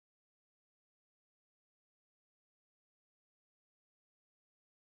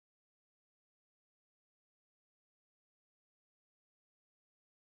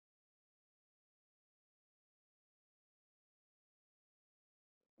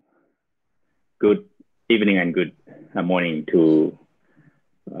Good evening and good morning to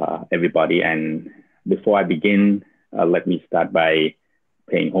everybody. And before I begin, let me start by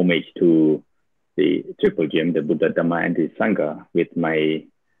paying homage to the Triple Gem, the Buddha, Dhamma, and the Sangha, with my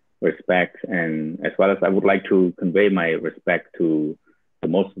respect, and as well as I would like to convey my respect to the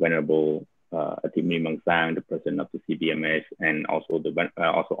most venerable Atimi Mangsang, the president of the CBMS, and also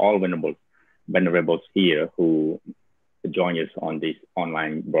also all venerables here who join us on this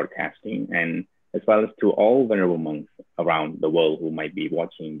online broadcasting, and as well as to all venerable monks around the world who might be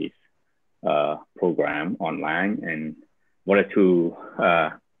watching this program online. And wanted to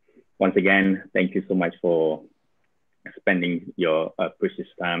once again thank you so much for spending your precious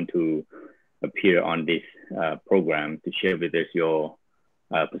time to appear on this program to share with us your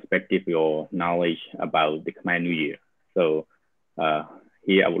perspective, your knowledge about the Khmer New Year. So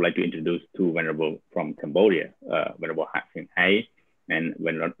here I would like to introduce two venerable from Cambodia, Venerable Hat Sing Hai and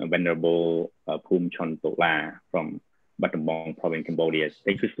Venerable Phum Chon Tola from Battambang Province, Cambodia.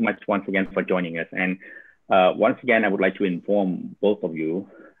 Thank you so much once again for joining us. And once again, I would like to inform both of you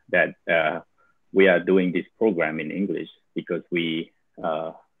that we are doing this program in English because we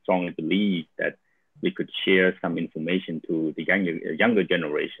strongly believe that we could share some information to the younger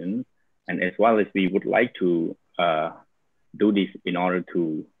generation, and as well as we would like to do this in order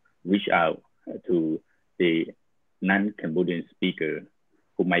to reach out to the non-Cambodian speaker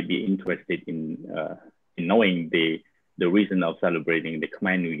who might be interested in knowing the reason of celebrating the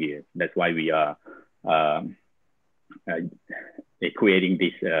Khmer New Year. That's why we are creating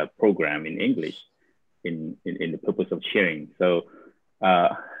this program in English in the purpose of sharing. So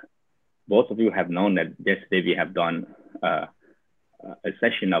both of you have known that yesterday we have done a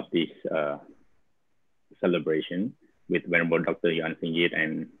session of this celebration with Venerable Dr. Yuan Sinh Yit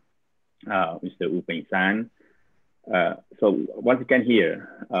and Mr. U Peng San. So once again here,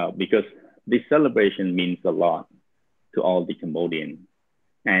 because this celebration means a lot to all the Cambodians.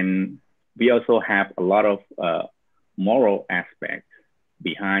 And we also have a lot of moral aspects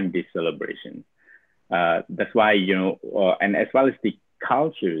behind this celebration. That's why, and as well as the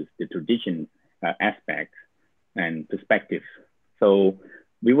cultures, the traditions, aspects and perspectives. So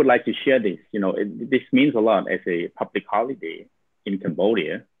we would like to share this. This means a lot as a public holiday in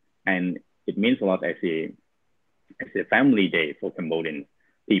Cambodia, and it means a lot as a family day for Cambodian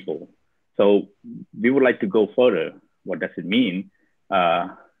people. So we would like to go further. What does it mean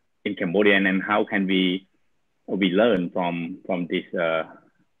in Cambodia, and how can we learn from this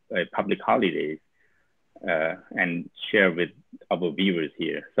public holidays and share with our viewers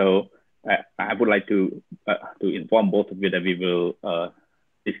here. So I would like to inform both of you that we will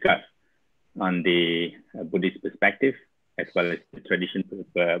discuss on the Buddhist perspective as well as the tradition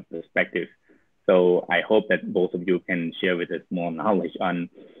perspective. So I hope that both of you can share with us more knowledge on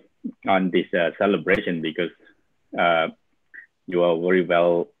this celebration, because you are a very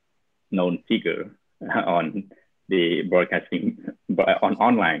well known figure on the broadcasting on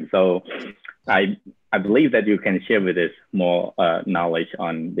online. So I believe that you can share with us more knowledge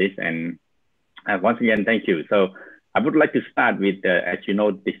on this. And once again, thank you. So I would like to start with, as you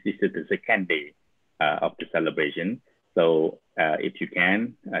know, this is the second day of the celebration. So if you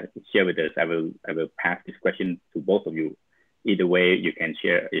can share with us, I will pass this question to both of you. Either way, you can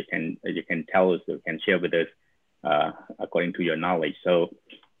share. You can tell us. You can share with us according to your knowledge. So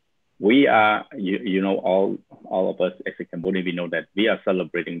we are, all of us as a Cambodian, we know that we are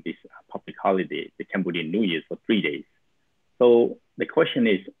celebrating this public holiday, the Cambodian New Year, for 3 days. So the question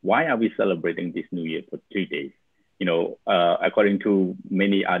is, why are we celebrating this New Year for 3 days? According to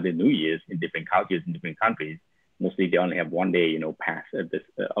many other New Years in different cultures, in different countries, mostly they only have 1 day, pass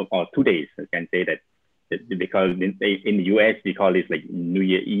or 2 days. I can say that because in the US, we call it like New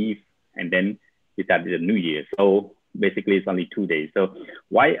Year Eve, and then we started the New Year. So basically it's only 2 days. So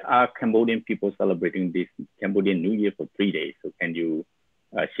why are Cambodian people celebrating this Cambodian New Year for 3 days? So can you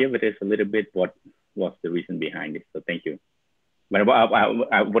share with us a little bit what's the reason behind it? So thank you.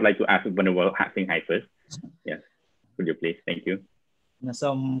 I would like to ask Venerable Hat Sing Hai first. Yes, could you please? Thank you.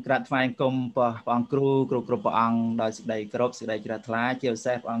 សូមក្រាបថ្វាយគុំព្រះអង្គគ្រូគ្រប់ព្រះអង្គដោយសេចក្តីគោរពសេចក្តីជ្រះថ្លាជាពិ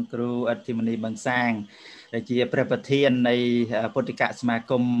សេសព្រះអង្គគ្រូអធិមនីបង្សាងដែលជាព្រះប្រធាននៃពុទ្ធិកសមា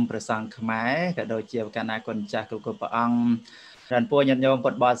គមព្រះសង្ឃខ្មែរក៏ដូចជាកណ្ដាលគុណចាស់គ្រប់ព្រះអង្គរានពរញាតិញោមពុ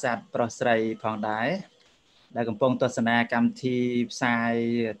ទ្ធបរិស័ទប្រុសស្រីផងដែរដែលកំពុងទស្សនាកម្មវិធីផ្សាយ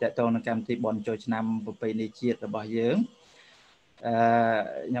តកតងនឹងកម្មវិធីបុណ្យចូលឆ្នាំប្រពៃណីជាតិរបស់យើង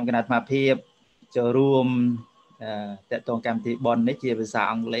ខ្ញុំគណៈអាត្មាភាពចូលរួមតកតងកម្មវិធីបុណ្យនេះជាភាសា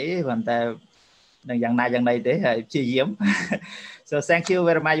អង់គ្លេសប៉ុន្តែ យ៉ាងណាយ៉ាងណីទេហើយព្យាយាម So thank you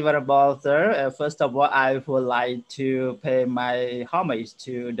very much, Venerable Sir. First of all, I would like to pay my homage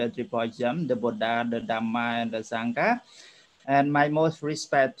to the triple gem, the Buddha, the Dhamma, and the Sangha. And my most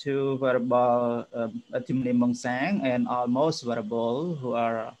respect to Venerable Timni Mongsang and all most Venerable who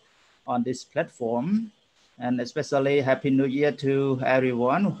are on this platform. And especially Happy New Year to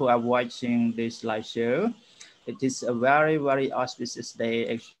everyone who are watching this live show. It is a very, very auspicious day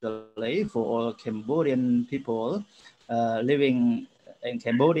actually for all Cambodian people living in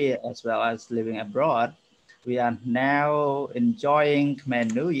Cambodia as well as living abroad. We are now enjoying Khmer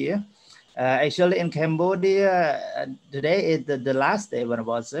New Year. Actually, in Cambodia, today is the last day when it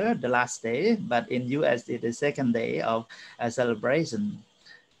was the last day, but in US, it's the second day of celebration.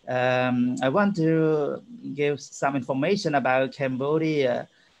 I want to give some information about Cambodia.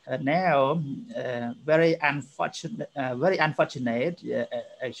 Now, very unfortunate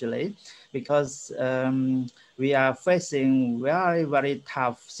actually, because we are facing very, very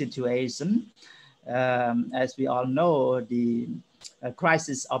tough situation. As we all know, the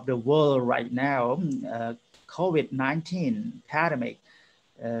crisis of the world right now, COVID-19 pandemic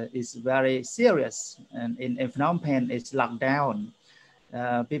is very serious, and in Phnom Penh, it's locked down.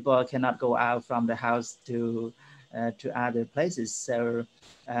 People cannot go out from the house to other places. So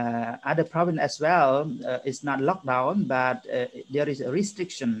other province as well, it's not locked down, but there is a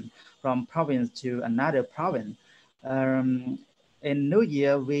restriction from province to another province. In New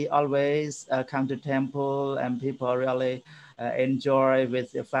Year, we always come to temple, and people really enjoy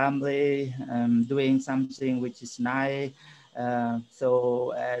with their family, doing something which is nice.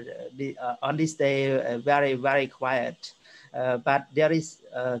 On this day, very, very quiet. But there is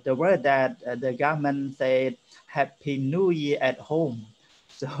the word that the government said Happy New Year at home.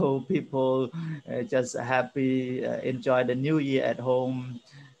 So people just happy, enjoy the New Year at home,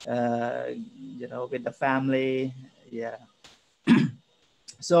 with the family. Yeah.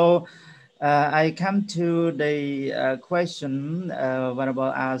 So I come to the question what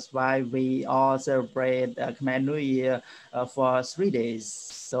about us why we all celebrate Khmer New Year for 3 days.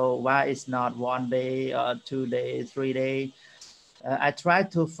 So why it's not 1 day or 2 days, 3 days? I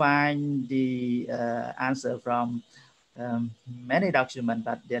tried to find the answer from many documents,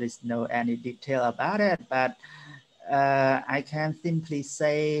 but there is no any detail about it. But I can simply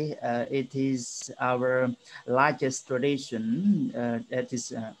say it is our largest tradition. That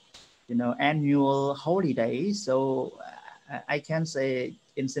is, annual holiday. So I can say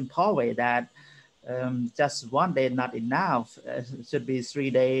in simple way that just 1 day not enough. Should be 3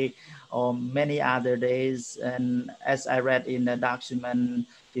 days or many other days. And as I read in the document,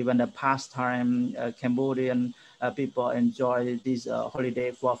 even the past time, Cambodian people enjoy this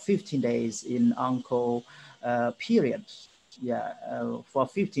holiday for 15 days in Angkor period. Yeah, for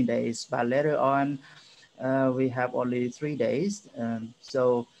 15 days. But later on, we have only 3 days.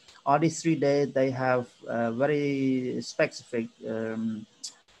 So all these 3 days, they have very specific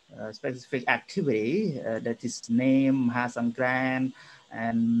specific activity that is named Hasangran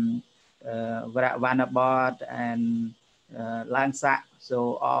and Vanabot and Langsa.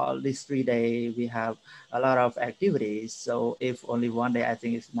 So all these 3 days, we have a lot of activities. So if only 1 day, I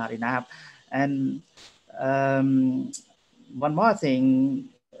think it's not enough. And one more thing,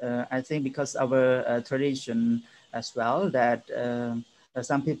 I think because our tradition as well, that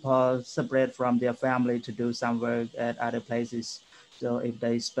some people separate from their family to do some work at other places. So if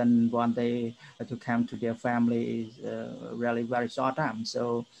they spend 1 day to come to their family, is really very short time.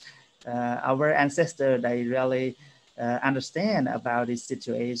 So our ancestors, they really understand about this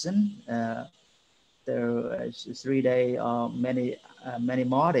situation. The 3 days or many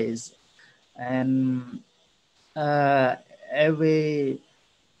more days, and every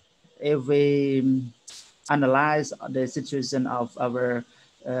analyze the situation of our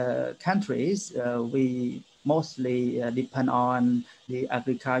countries, we mostly depend on the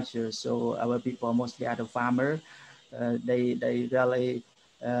agriculture. So our people mostly are the farmer. They really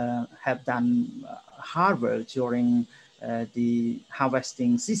have done hard work during the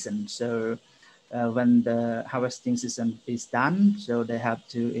harvesting season. So when the harvesting season is done, so they have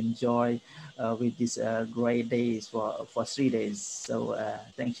to enjoy with these great days for 3 days. So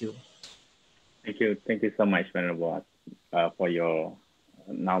thank you. Thank you so much, Venerable, for your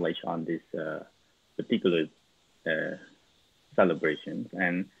knowledge on this particular celebrations.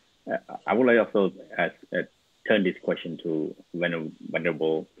 And I would like also turn this question to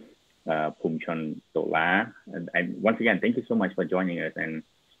Venerable Pumchon Tola. And once again, thank you so much for joining us. And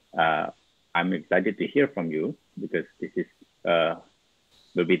I'm excited to hear from you because this is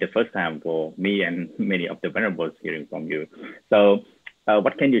will be the first time for me and many of the Venerables hearing from you. So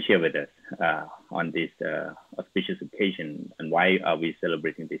what can you share with us on this auspicious occasion, and why are we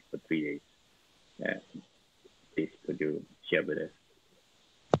celebrating this for 3 days? Please, could you share with us?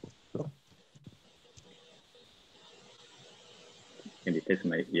 Can you test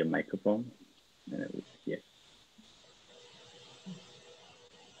your microphone? Yes.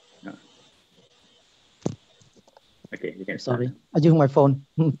 Okay, you can. Sorry, I use my phone.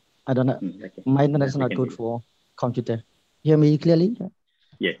 I don't know. Okay. My internet is not good for computer. Hear me clearly?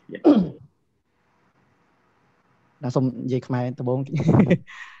 Yes, yes. សូមនិយាយខ្មែរដំបូង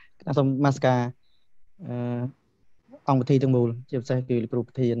សូមមកស្ការអង្គពិធីទាំងមូលជាពិសេសគឺលោកគ្រូ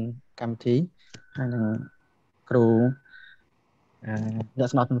ប្រធានកម្មវិធីហើយនិងគ្រូអ្នក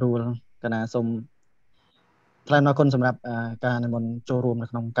ស្នើសម្រួលកណាសូមថ្លែងអរគុណសម្រាប់ការនិមន្តចូលរួមនៅ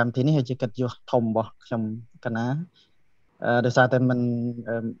ក្នុងកម្មវិធីនេះហើយជាកិត្តិយសធំរបស់ខ្ញុំកណាដោយសារតែមិន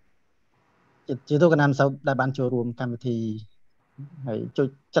ជាទូកណាមិនសូវដែលបានចូលរួមកម្មវិធីហើយជួយ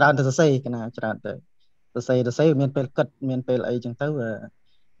ច្រើនទៅសរសេរកណាច្រើនទៅសរសេរមានពេលគិតមានពេលអីចឹងទៅ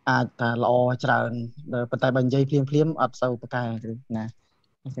អាចថាល្អច្រើនប៉ុន្តែបើនិយាយភ្លាមអត់សូវប្រកែទេណា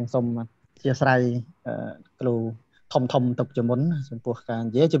អញ្ចឹងសូមអធិស្ឋានគ្រូធំទុកជាមុនចំពោះការ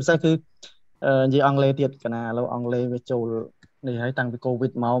និយាយជាពិសេសគឺនិយាយអង់គ្លេសទៀតកណាឥឡូវអង់គ្លេសវាចូលនេះហើយតាំងពីកូវី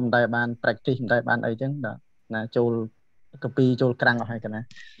ដមកមិនដែលបាន practice មិនដែលបានអីចឹងណាចូលកពីចូលក្រាំងអស់ហើយកណា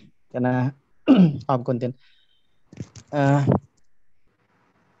អរគុណទៀត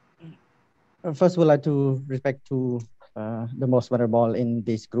First, we'd like to respect to the most vulnerable in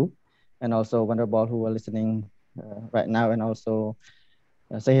this group, and also vulnerable who are listening right now, and also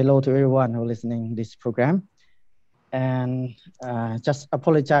say hello to everyone who are listening this program. And just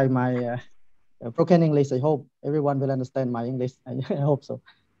apologize my broken English. I hope everyone will understand my English. I hope so.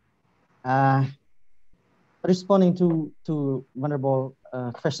 Responding to vulnerable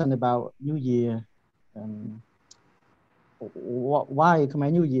question about New Year. Why Khmer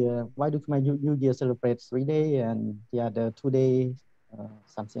New Year? Why do Khmer New Year celebrate 3 days and the other 2 days,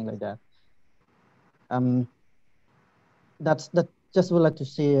 something like that? That just would like to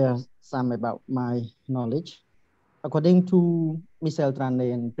share some about my knowledge. According to Michel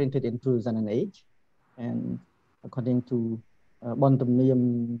Tranen, printed in 2008, and according to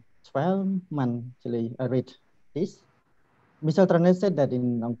Bontomnium 12 month, actually I read this. Michel Tranen said that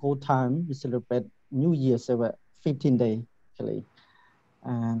in Angkor time we celebrate New Year 15 days.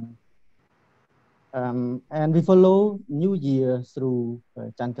 And we follow New Year through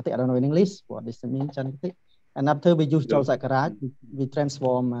Chan Katik. I don't know in English what does it mean, Chan Katik. And after we use Chau Sakarat, we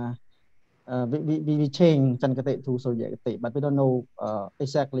transform, we change Chan Katik to Soya Katik, but we don't know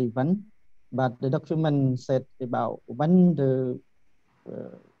exactly when. But the document said about when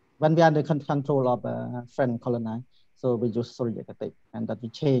we are under control of French colony, so we use Soya Katik, and that we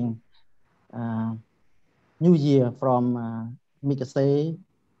change. New Year from Mikase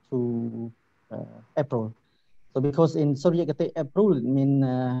to April. So because in Soviet April mean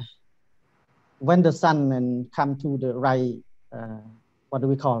when the sun and come to the right, what do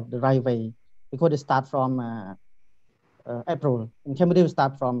we call the right way? Because they start from April. In Cambodia we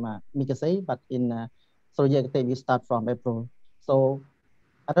start from Mikase, but in Soviet we start from April. So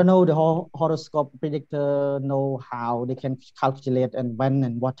I don't know the horoscope predictor know how they can calculate and when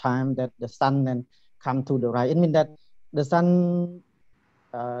and what time that the sun and come to the right. It means that the sun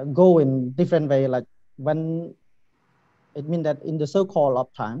go in different way. Like when it means that in the circle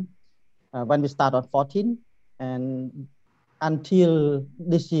of time, when we start on 14 and until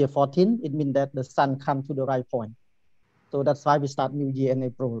this year 14, it means that the sun come to the right point. So that's why we start New Year in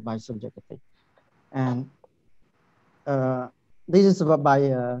April by subjectivity. And this is about by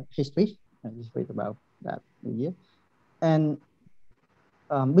history. I just read about that New Year. And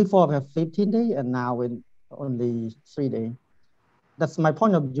before we have 15 days and now in only 3 days. That's my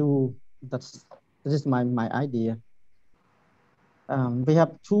point of view. This is my idea. We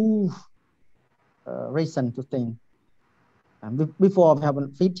have two reasons to think. Before we have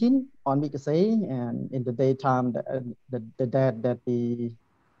 15 on Mikase, and in the daytime the dad that be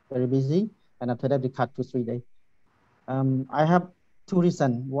very busy, and after that we cut to 3 days. I have two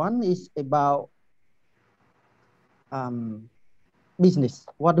reasons. One is about business.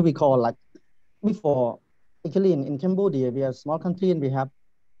 What do we call like before? Actually, in Cambodia, we are a small country and we have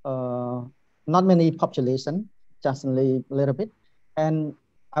not many population, just only a little bit. And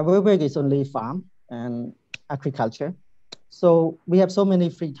our work is only farm and agriculture. So we have so many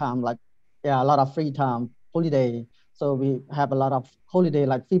free time, like a lot of free time, holiday. So we have a lot of holiday,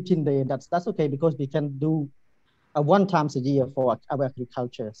 like 15 days. That's okay because we can do one times a year for our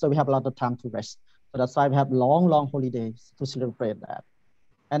agriculture. So we have a lot of time to rest. So that's why we have long holidays to celebrate that.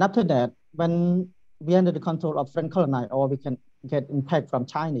 And after that, when we under the control of French colony, or we can get impact from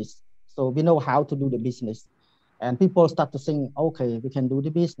Chinese. So we know how to do the business. And people start to think, okay, we can do the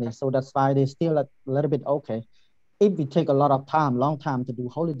business. So that's why they still a little bit okay. If we take a lot of time, long time to do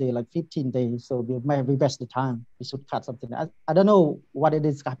holiday, like 15 days, so we waste the time. We should cut something. I don't know what it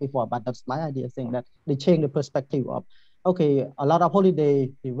is before, but that's my idea, saying that they change the perspective of, okay, a lot of holiday,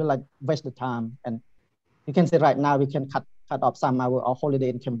 we will like waste the time. And you can say right now, we can cut off some our holiday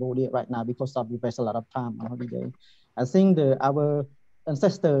in Cambodia right now because of we waste a lot of time on holiday. I think our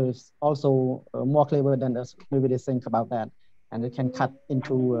ancestors also more clever than us. Maybe they think about that, and they can cut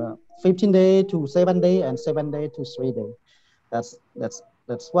into 15 day to 7 day and 7 day to 3 day. That's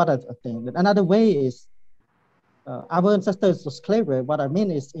what I think. Another way is our ancestors was clever. What I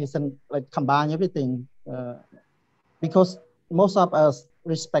mean is like combine everything because most of us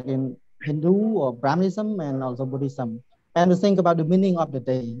respect in Hindu or Brahmanism and also Buddhism. And to think about the meaning of the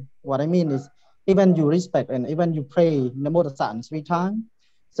day. What I mean is, even you respect and even you pray Namo Tassa 3 times,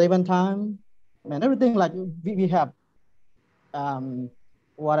 7 times, and everything like we have.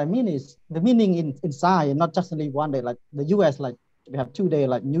 What I mean is the meaning inside, not just only one day. Like the US, like we have 2 days,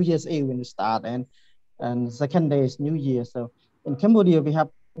 like New Year's Eve when you start, and second day is New Year. So in Cambodia, we have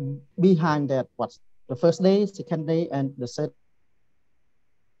behind that what's the first day, second day, and the third.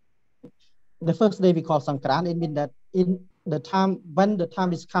 The first day we call Sankran. It means that in the time when the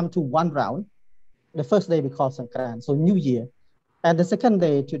time is come to one round, the first day we call Sankran, so New Year, and the second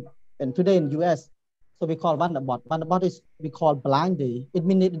day and today in US, so we call Vanabot. Vanabot is we call blind day. It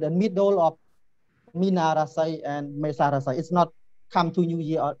means in the middle of Mina Rasai and Mesa Rasai. It's not come to New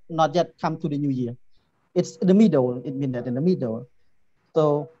Year or not yet come to the New Year. It's in the middle. It means that in the middle.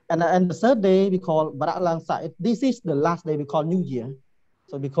 So and the third day we call Barak Langsa. This is the last day we call New Year.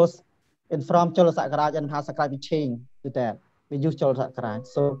 So because in from Chola Sakaraj and Hasakraj we change to that. We use Chola Sakaraj.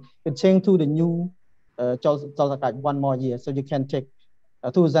 So we change to the new Chola Sakaraj 1 more year. So you can take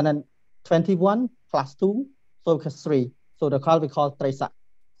 2021 plus 2, so it's 3. So the call we call Tresak.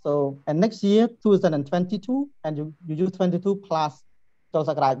 So and next year 2022, and you use 22 plus Chola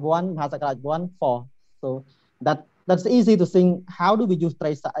Sakaraj 1, Hasakraj 1, 4. So that's easy to think. How do we use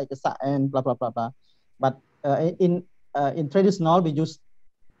Tresak and blah blah blah blah. But in traditional we use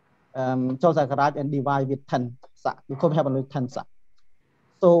Chola Sakaraj and divide with 10 sa because we have only 10 sa.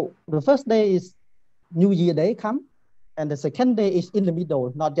 So the first day is New Year day come, and the second day is in the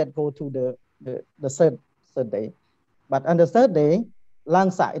middle, not yet go to the third day. But on the third day,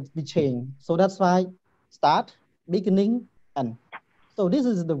 Langsa it be changed. So that's why start, beginning, end. So this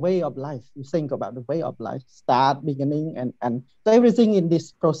is the way of life. You think about the way of life, start, beginning, and end. So everything in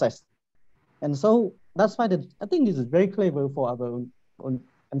this process. And so that's why I think this is very clever for our own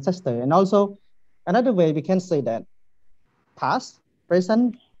ancestor. And also another way we can say that past,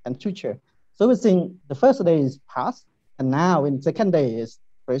 present, and future. So we think the first day is past, and now in second day is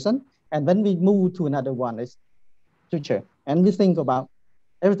present, and when we move to another one is future. And we think about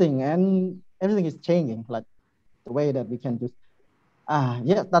everything, and everything is changing, like the way that we can do.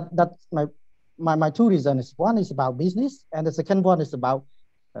 Yeah, that's my 2 reasons. One is about business, and the second one is about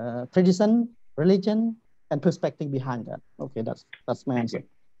tradition, religion, and perspective behind that. Okay, that's my answer.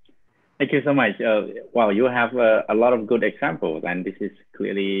 Thank you so much. Wow, you have a lot of good examples, and this is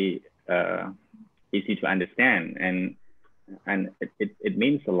clearly easy to understand, and it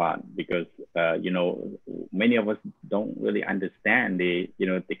means a lot because you know, many of us don't really understand the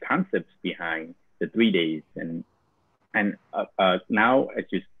concepts behind the 3 days, and now as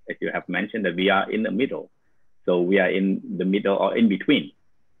you have mentioned that we are in the middle, so we are in the middle or in between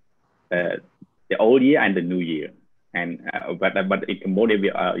the old year and the new year. And but in Cambodia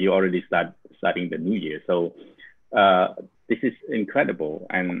you already starting the new year, so this is incredible.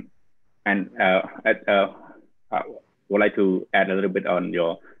 And would like to add a little bit on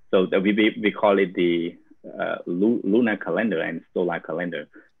your, so that we call it the lunar calendar and solar calendar.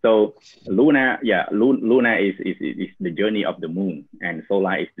 So lunar is the journey of the moon, and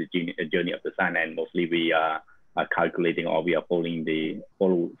solar is the journey of the sun, and mostly we are calculating, or we are following the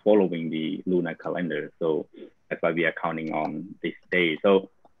lunar calendar. So that's why we are counting on this day. So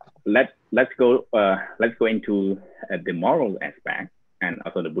let's go into the moral aspect, and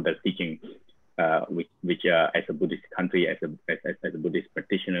also the Buddha's teaching, which as a Buddhist country, as a Buddhist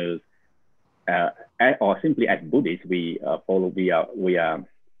practitioners, or simply as Buddhists, we are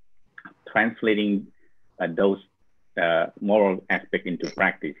translating those moral aspects into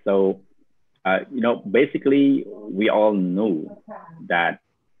practice. So basically we all know that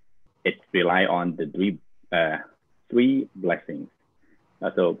it rely on the three blessings.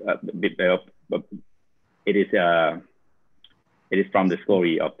 It is from the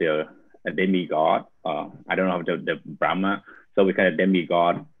story of the demigod. I don't know, the Brahma. So we kind of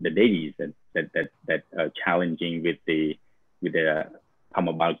demigod the deities that challenging with the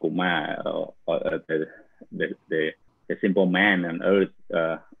Thamabal Kuma, or the simple man on earth,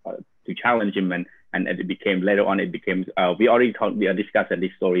 to challenge him, and it became later on, it became, we already discussed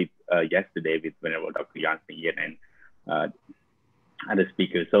this story yesterday with Venerable Dr. Yan Singh and other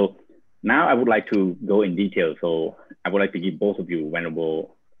speakers. So now I would like to go in detail. So I would like to give both of you,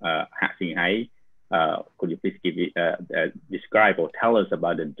 Venerable Hat Singh Hai, could you please describe or tell us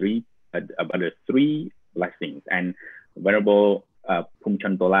about the three blessings? And Venerable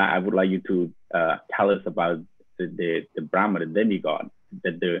Phumchon Tola, I would like you to tell us about the Brahma, the demigod,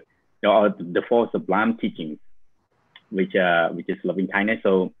 the four sublime teachings, which is loving kindness.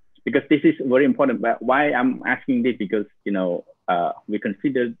 So because this is very important, but why I'm asking this, because we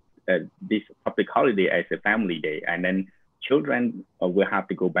consider this public holiday as a family day, and then children will have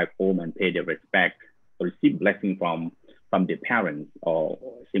to go back home and pay their respect or receive blessing from their parents, or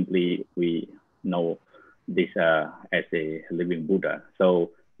simply we know this as a living Buddha.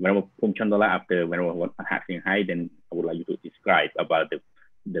 So Venerable Phumchon Tola, after Venerable Hat Singh Hai, then I would like you to describe about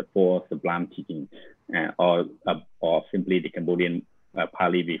the four sublime teachings, or simply the Cambodian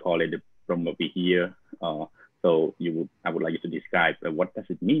Pali, we call it the Brahma Vihir. So I would like you to describe what does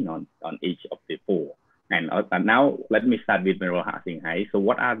it mean on each of the four. And now let me start with Venerable Hat Singh Hai. So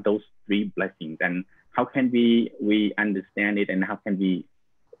what are those three blessings, and how can we understand it, and how can we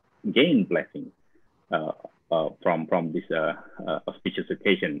gain blessings from this auspicious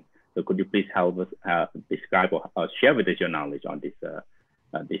occasion? So could you please help us describe or share with us your knowledge on this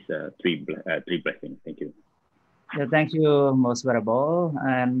three blessings? Thank you. Yeah, thank you, most venerable.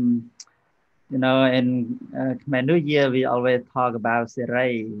 And in Khmer New Year, we always talk about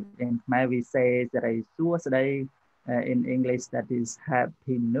Serai. In Khmer, we say Serai Suasday. In English, that is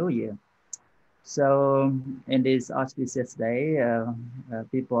Happy New Year. So in this auspicious day,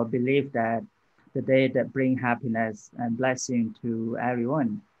 people believe that the day that brings happiness and blessing to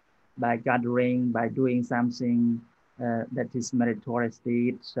everyone by gathering, by doing something that is meritorious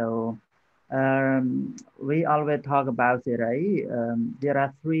deed. So we always talk about Serai. There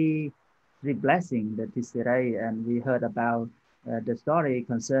are three blessings that is Serai, and we heard about the story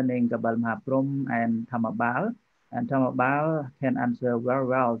concerning Gabal Mahaprom and Thamabal. And Thamabal can answer very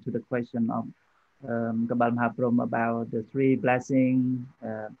well to the question of Gabal Mahaprom about the three blessings.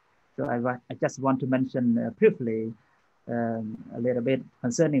 So I just want to mention briefly a little bit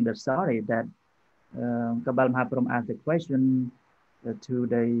concerning the story that Gabal Mahaprom asked the question to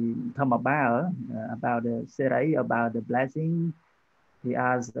the Thamabal about the Serai, about the blessing. He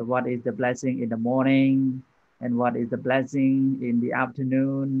asked what is the blessing in the morning, and what is the blessing in the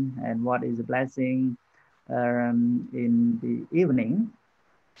afternoon, and what is the blessing in the evening.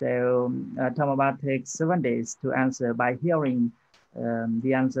 So Thamabal takes 7 days to answer by hearing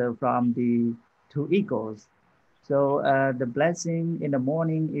the answer from the two eagles. So the blessing in the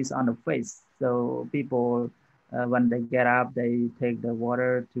morning is on the face. So people, when they get up, they take the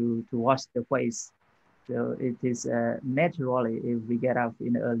water to wash the face. So it is naturally, if we get up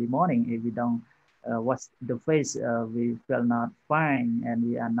in the early morning, if we don't wash the face, we feel not fine and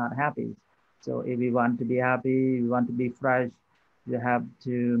we are not happy. So if we want to be happy, we want to be fresh, you have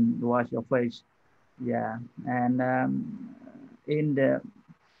to wash your face. Yeah, and in the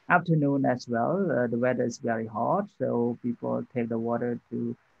afternoon as well, the weather is very hot, so people take the water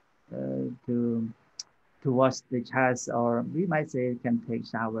to wash the chest, or we might say can take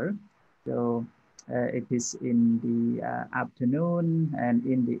shower. So it is in the afternoon, and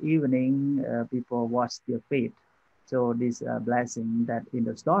in the evening, people wash their feet. So this blessing that in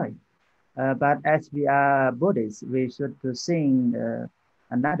the story. But as we are Buddhists, we should to sing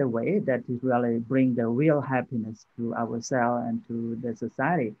another way that is really bring the real happiness to ourselves and to the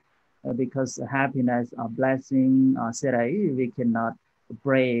society. Because happiness or blessing or serai, we cannot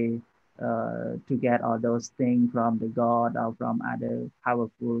pray to get all those things from the God or from other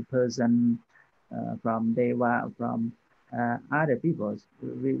powerful person, from Deva, from other people.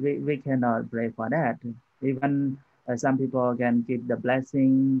 We cannot pray for that. Even some people can give the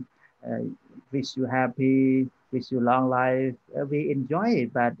blessing, wish you happy, wish you long life. We enjoy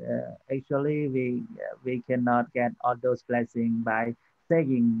it, but actually we cannot get all those blessings by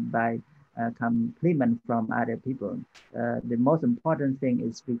saying, by compliment from other people. The most important thing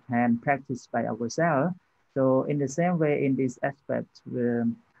is we can practice by ourselves. So in the same way, in this aspect,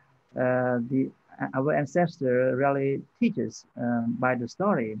 our ancestor really teaches by the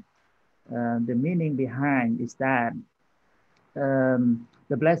story. The meaning behind is that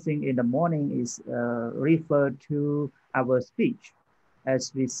the blessing in the morning is referred to our speech.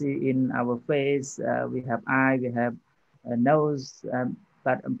 As we see in our face, we have eye, we have nose,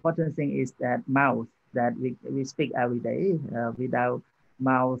 but important thing is that mouth, that we speak every day. Without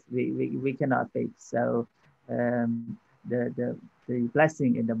mouth, we cannot speak. So um, the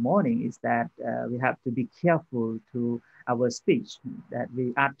blessing in the morning is that we have to be careful to our speech that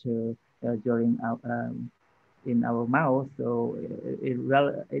we utter during our in our mouth. So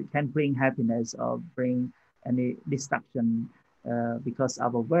it can bring happiness or bring any destruction because our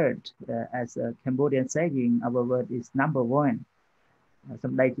word, as a Cambodian saying, our word is number one.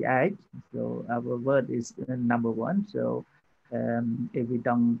 Some 98. So our word is number one. So if we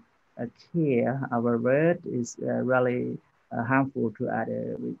don't care, our word is really harmful to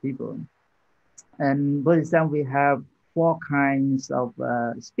other people. And Buddhism, we have four kinds of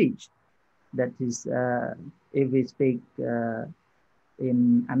speech. That is, if we speak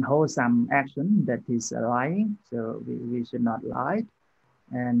in unwholesome action, that is lying. So we should not lie.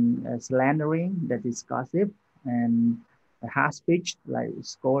 And slandering, that is gossip. And harsh speech, like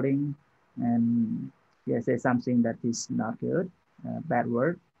scolding, and say something that is not good, bad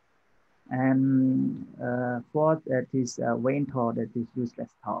word. And fourth, that is vain talk, that is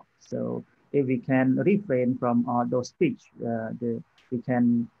useless talk. So if we can refrain from all those speech, we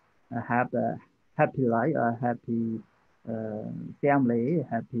can have a happy life, a happy family,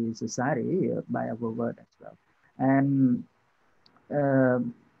 happy society by our word as well. And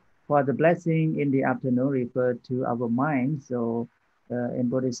for the blessing in the afternoon refer to our mind. So in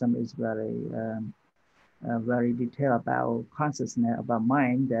Buddhism is very detailed about consciousness, about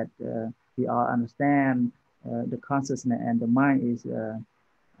mind, that we all understand the consciousness and the mind is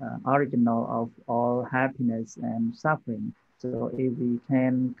original of all happiness and suffering. So if we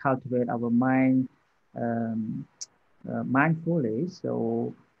can cultivate our mind mindfully,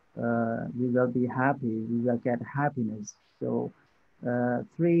 so we will be happy, we will get happiness. So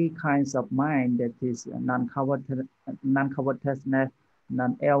three kinds of mind, that is non-covetousness,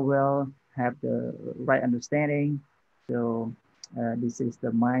 non-ill will, have the right understanding. So this is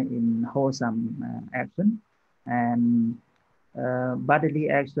the mind in wholesome action. And bodily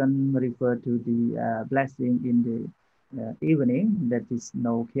action refer to the blessing in the evening, that is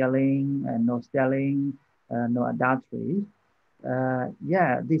no killing, no stealing, no adultery.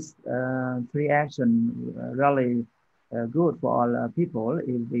 This three action really good for all people.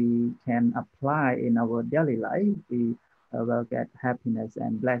 If we can apply in our daily life, we will get happiness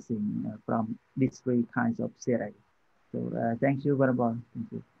and blessing from these three kinds of series. So thank you very much.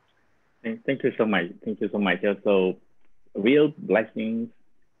 Thank you. Thank you so much. Thank you so much. So real blessings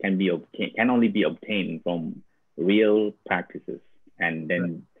can only be obtained from real practices, and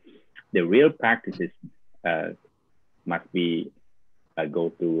then the real practices must be go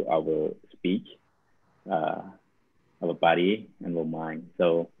through our speech, our body, and our mind.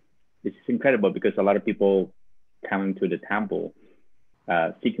 So this is incredible, because a lot of people coming to the temple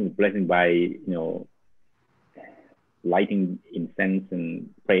seeking blessing by lighting incense and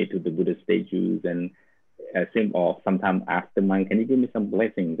pray to the Buddha statues, and or sometimes ask the monk, can you give me some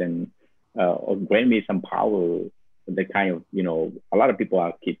blessings, and or grant me some power? The kind of, a lot of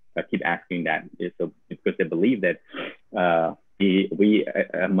people keep asking that, so because they believe that a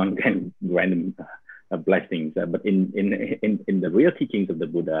monk can grant them blessings, but in the real teachings of the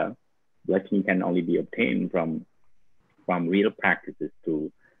Buddha, blessing can only be obtained from real practices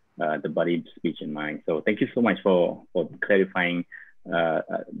to the body, speech, and mind. So thank you so much for clarifying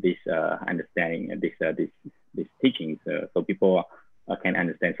this understanding, this teachings, so people can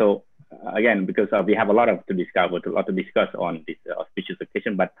understand. So again, because we have a lot to discuss on this auspicious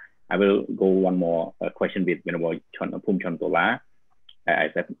occasion, but I will go one more question with Venerable Phum Chontola,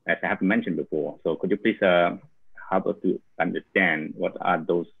 as I have mentioned before. So could you please help us to understand what are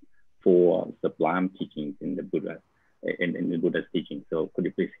those four sublime teachings in the Buddha, in the Buddha's teaching? So could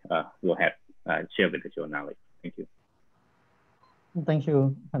you please go ahead, share with us your knowledge? Thank you. Thank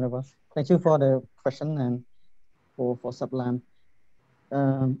you, Venerable. Thank you for the question and for sublime.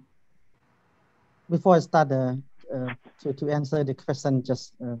 Before I start to answer the question,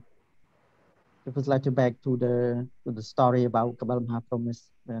 just I would like to back to the story about Kabal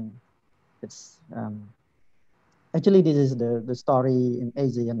Mahapromise. And it's actually this is the story in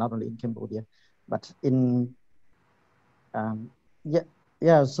Asia, not only in Cambodia, but in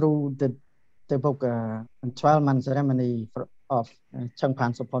through the book 12-month ceremony of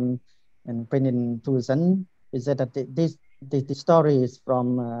Changpan Sopon and Prince Tusan, is that the story is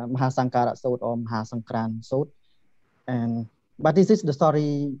from Mahasankara Sot or Mahasankran Sot, but this is the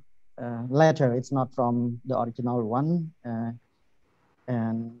story later. It's not from the original one.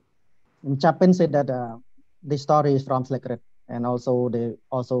 And Chapin said that the story is from Sacred, and also they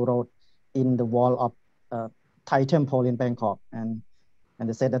also wrote in the wall of Thai temple in Bangkok, and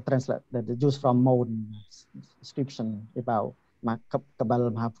they said that translate that the Jews from Mon inscription about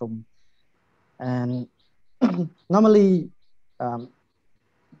Kabal Mahaprabhu. And normally,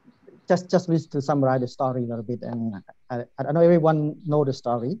 just to summarize the story a little bit, and I know everyone know the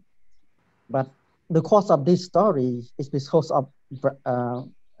story, but the cause of this story is because of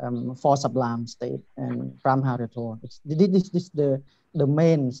four sublime state and Brahmharator. This is the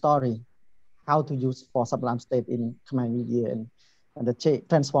main story, how to use four sublime state in Khmer New Year, and the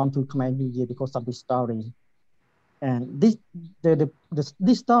transform to Khmer New Year because of this story. And this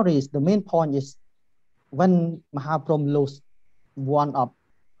story is the main point is when Mahaprabhu lost one of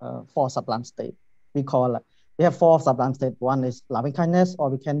four sublime state. We have four sublime state. One is loving kindness, or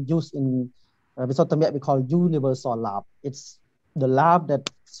we can use in we call universal love. It's the love that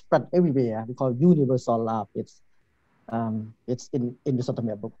spread everywhere. We call universal love. It's in the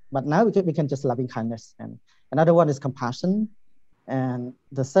Sotamia book. But now we can just loving kindness, and another one is compassion, and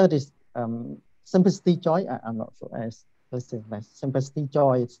the third is sympathy joy. I'm not sure. Let's say like sympathy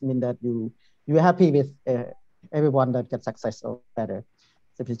joy. It means that you're happy with everyone that gets success or better.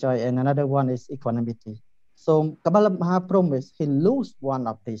 Sympathy joy, and another one is equanimity. So Kabbalah Mahaprabhu, he lose one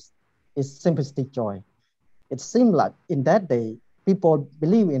of these. Is sympathy joy. It seemed like in that day people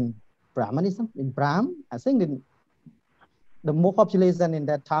believe in Brahmanism, in Brahm. I think the more population in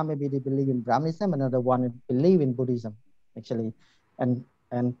that time, maybe they believe in Brahmanism, another one believe in Buddhism, actually. And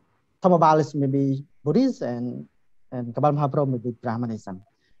Thamabal is maybe Buddhist, and Kabbalah Mahaprabhu maybe Brahmanism.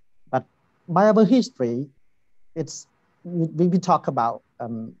 But by our history, we talk about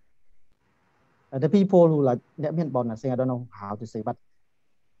the people who like I don't know how to say, but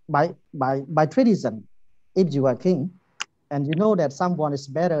by tradition, if you are king and you know that someone is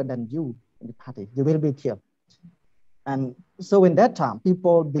better than you in the party, you will be killed. And so in that time,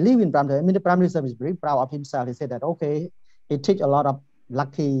 people believe in Brahmanism. I mean, the Brahmanism is very proud of himself. He said that, okay, he teach a lot of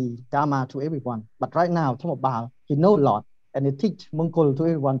lucky dharma to everyone. But right now, Thamabal, he know a lot, and he teach Mongkol to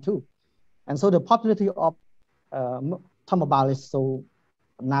everyone too. And so the popularity of Thamabal is so,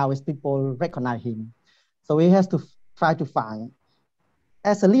 now is people recognize him. So he has to try to find,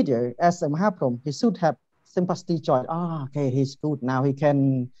 as a leader, as a Mahaprabhu, he should have sympathy joy. Okay, he's good. Now he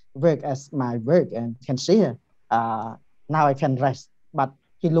can work as my work and can share. Now I can rest. But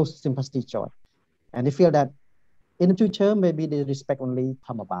he lost sympathy joy. And he feel that in the future, maybe they respect only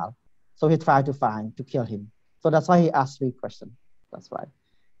Thamabal. So he tried to kill him. So that's why he asked 3 questions. That's right.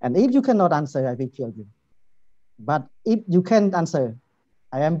 And if you cannot answer, I will kill you. But if you can answer,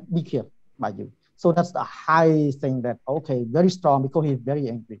 I am be killed by you. So that's the high thing that, okay, very strong because he's very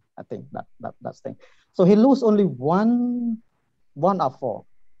angry. I think that's thing. So he lose only one of 4,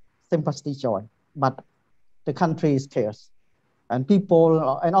 sympathy joy, but the country is chaos, and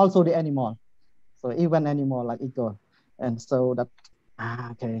people, and also the animal. So even animal like eagle. And so that,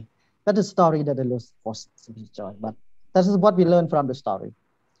 okay, that is story that they lose for sympathy joy, but that is what we learn from the story.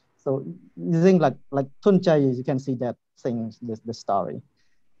 So you think like Thunchai, you can see that thing, the story.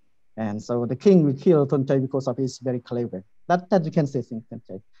 And so the king will kill Thunchai because of his very clever. That you can say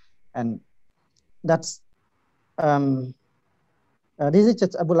Thunchai. And that's this is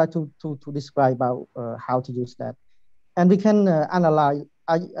just I would like to describe about how to use that. And we can analyze.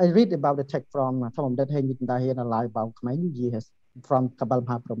 I read about the text from that he analyze about Khmer New Year from Kabbalah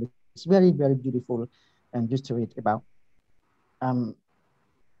Mahaprabhu. It's very, very beautiful and used to read about.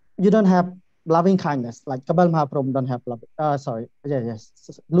 You don't have loving kindness, like Kabbalah Mahaprabhu don't have love.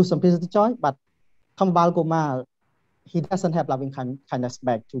 Lose some sympathy joy, but Kambal Goma, he doesn't have loving kindness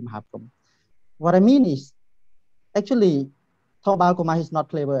back to Mahaprabhu. What I mean is, actually, Kambal Goma is not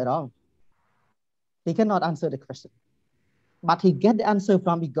clever at all. He cannot answer the question, but he get the answer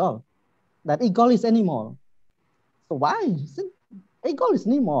from eagle. That eagle is animal. So why? Eagle is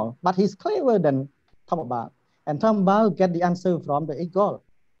animal, but he's clever than Thambal. And Thambal get the answer from the eagle.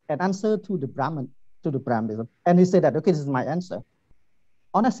 An answer to the Brahmanism. And he said that, okay, this is my answer.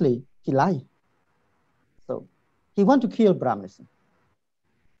 Honestly, he lied. So he want to kill Brahmanism.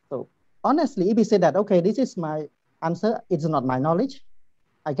 So honestly, if he said that, okay, this is my answer, it's not my knowledge.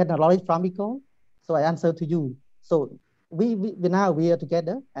 I get the knowledge from Ego, so I answer to you. So we now we are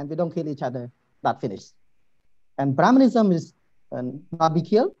together and we don't kill each other. That finished. And Brahmanism is not be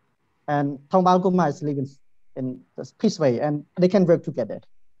killed, and Thongmal Goma is living in this peace way, and they can work together.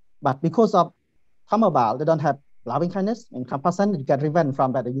 But because of Thamabal, they don't have loving kindness and compassion. You get revenge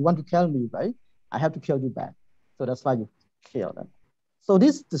from that. You want to kill me, right? I have to kill you back. So that's why you kill them. So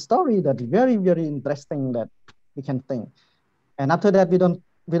this is the story that is very, very interesting that we can think. And after that, we don't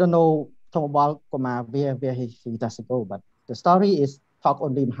know Thamabal Goma where he does go. But the story is talk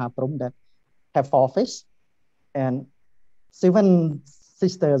only Mahaprabhu that have 4 fish, and 7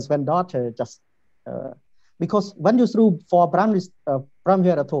 sisters, 1 daughter, just because when you threw 4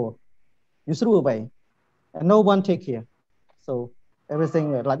 Brahmir at all, you threw away, and no one take care. So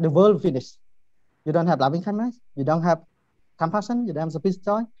everything like the world finished. You don't have loving kindness, you don't have compassion, you don't have peace,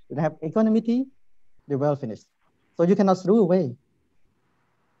 joy, you don't have equanimity, the world finished. So you cannot throw away.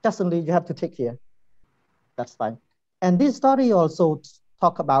 Just only you have to take care. That's fine. And this story also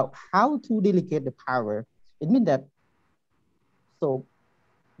talk about how to delegate the power. It means that, so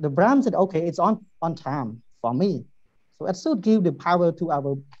the Brahm said, okay, it's on time for me. So I should give the power to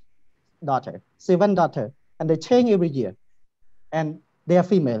our daughter, 7 daughter, and they change every year. And they are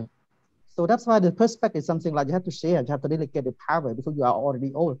female. So that's why the perspective is something like you have to share, you have to delegate the power because you are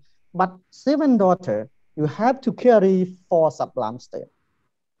already old. But 7 daughter, you have to carry 4 sublime state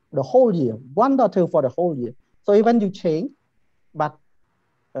the whole year, 1 daughter for the whole year. So even you change, but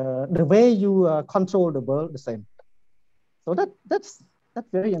the way you control the world the same. So that's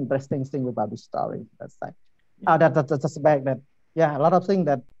very interesting thing about this story. That's like that's the back that a lot of things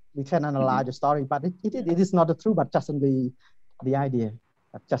that we can analyze the story, but it is not the truth, but just in the idea.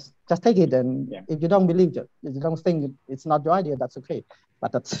 Just take it, and if you don't believe it, if you don't think it's not your idea, that's okay.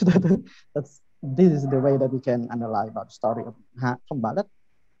 But that's this is the way that we can analyze about the story of Khmer.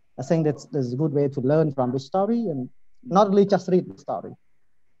 I think that's a good way to learn from the story, and not only just read the story.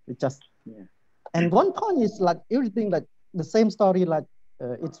 It just and one point is like everything like the same story, like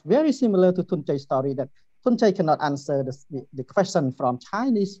it's very similar to Thunchai's story, that Thunchai cannot answer the question from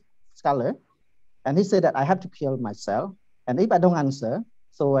Chinese scholar, and he said that I have to kill myself, and if I don't answer,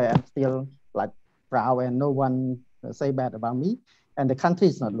 so I am still like proud and no one say bad about me, and the country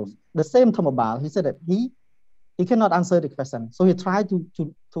is not lost. The same Thomabal, he said that he cannot answer the question, so he tried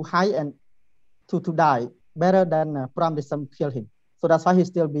to hide and to die better than promise some kill him. So that's why he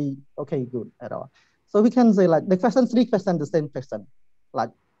still be okay, good at all. So we can say like the question, 3 questions, the same question,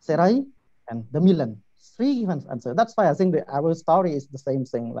 like Serai and the million, 3 answer. That's why I think our story is the same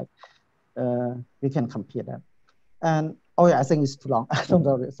thing. Like we can compare that. And I think it's too long.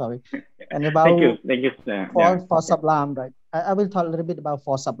 I'm sorry. And about thank you, sir. For sublime, right? I will talk a little bit about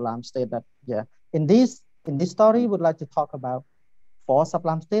 4 sublime state. That in this story, would like to talk about 4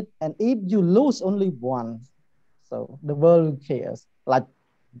 sublime state. And if you lose only one, so the world cares. Like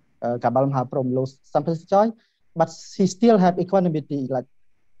Kabal Mahaprom lost Sampradaya joy, but he still have equanimity, like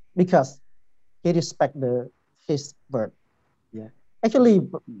because he respect his birth. Actually,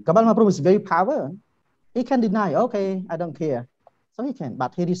 Kabal Mahaprom is very powerful. He can deny, okay, I don't care. So he can,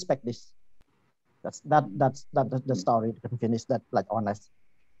 but he respect this. That's the story to finish that like honest.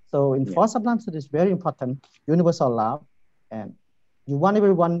 So in 4 sublime state is very important, universal love, and you want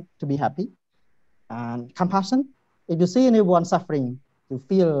everyone to be happy, and compassion. If you see anyone suffering, you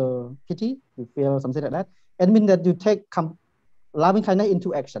feel pity, you feel something like that. It means that you take loving kindness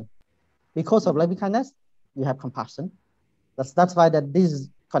into action. Because of loving kindness, you have compassion. That's why that this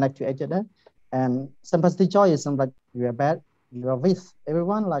connect to each other. And sympathy joy is something like you are bad, you are with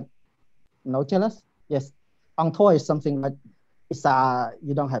everyone, like no jealous. Yes, Angtor is something like Isa,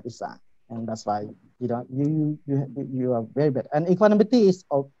 you don't have Isa, and that's why you are very bad. And equanimity is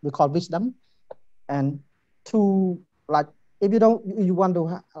we call wisdom. And to like if you want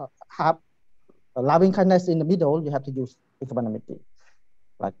to have a loving kindness in the middle, you have to use equanimity.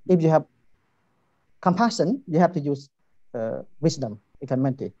 Like if you have compassion, you have to use wisdom,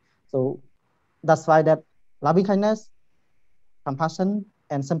 equanimity. So that's why that loving kindness, compassion,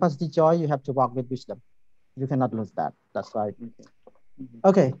 and sympathy joy, you have to walk with wisdom. You cannot lose that. That's why.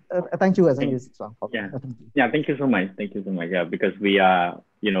 Okay. Thank you. I think it's strong. Thank you so much. Thank you so much. Yeah, because we are,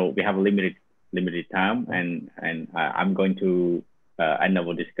 we have a limited time, and I'm going to end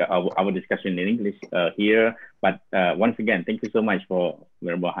our discussion in English here. But once again, thank you so much for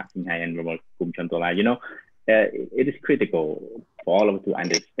Venerable Hak Hai and Venerable Kum Chantola. It is critical for all of us to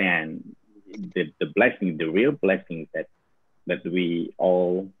understand the blessing, the real blessings that we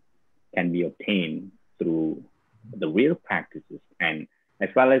all can be obtained through the real practices, and as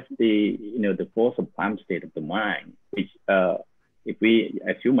well as the 4 sublime state of the mind, which if we,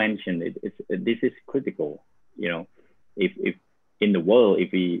 as you mentioned, this is critical. If in the world,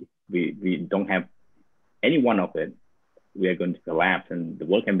 if we don't have any one of it, we are going to collapse and the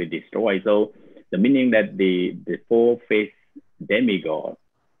world can be destroyed. So the meaning that the 4-faced demigod,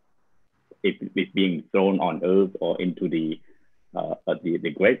 if it's being thrown on earth or into the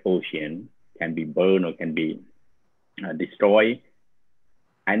great ocean, can be burned or can be destroyed.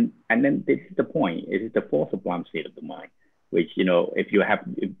 And then this is the point. It is the 4 sublime state of the mind, which if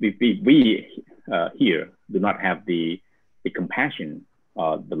we here do not have the compassion,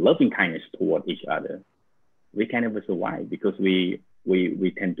 the loving kindness toward each other, we can never survive because we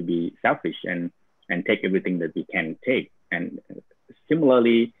tend to be selfish and take everything that we can take. And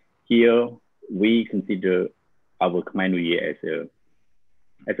similarly, here we consider our Khmer New Year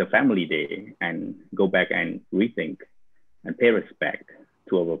as a family day and go back and rethink and pay respect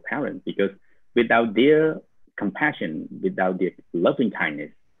to our parents, because without their compassion, without their loving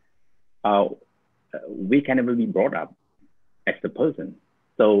kindness, we can never be brought up as the person.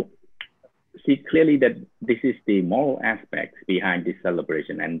 So see clearly that this is the moral aspect behind this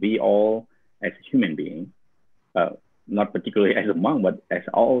celebration, and we all as human beings, not particularly as a monk, but as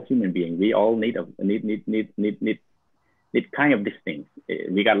all human beings, we all need kind of these things,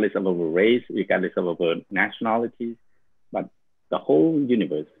 regardless of our race, regardless of our nationalities, but the whole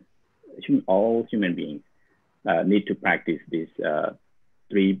universe, all human beings need to practice these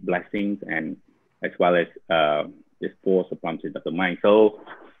 3 blessings, and as well as this 4 subconscious of the mind. So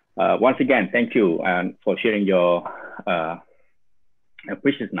once again, thank you for sharing your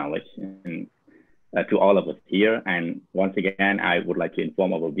precious knowledge and, to all of us here. And once again, I would like to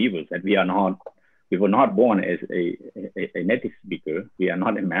inform our viewers that we were not born as a native speaker. We are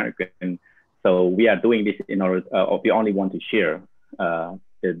not American. So we are doing this in order, we only want to share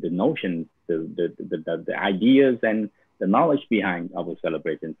the notions, the ideas and the knowledge behind our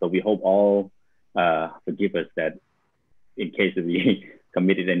celebration. So we hope all forgive us that in case we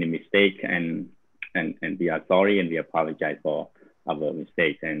committed any mistake, and we are sorry and we apologize for our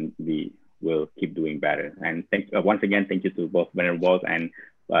mistakes, and we will keep doing better. And once again, thank you to both venerables, and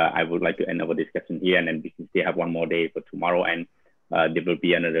I would like to end our discussion here, and then we can still have one more day for tomorrow, and there will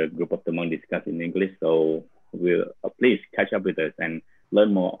be another group of the monks discuss in English. So we'll please catch up with us and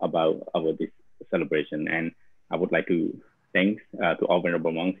learn more about this celebration. And I would like to thanks to all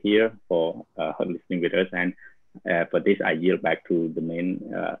venerable monks here for listening with us. And for this, I yield back to the main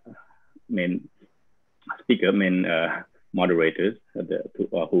speaker, main moderators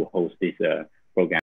who host this program.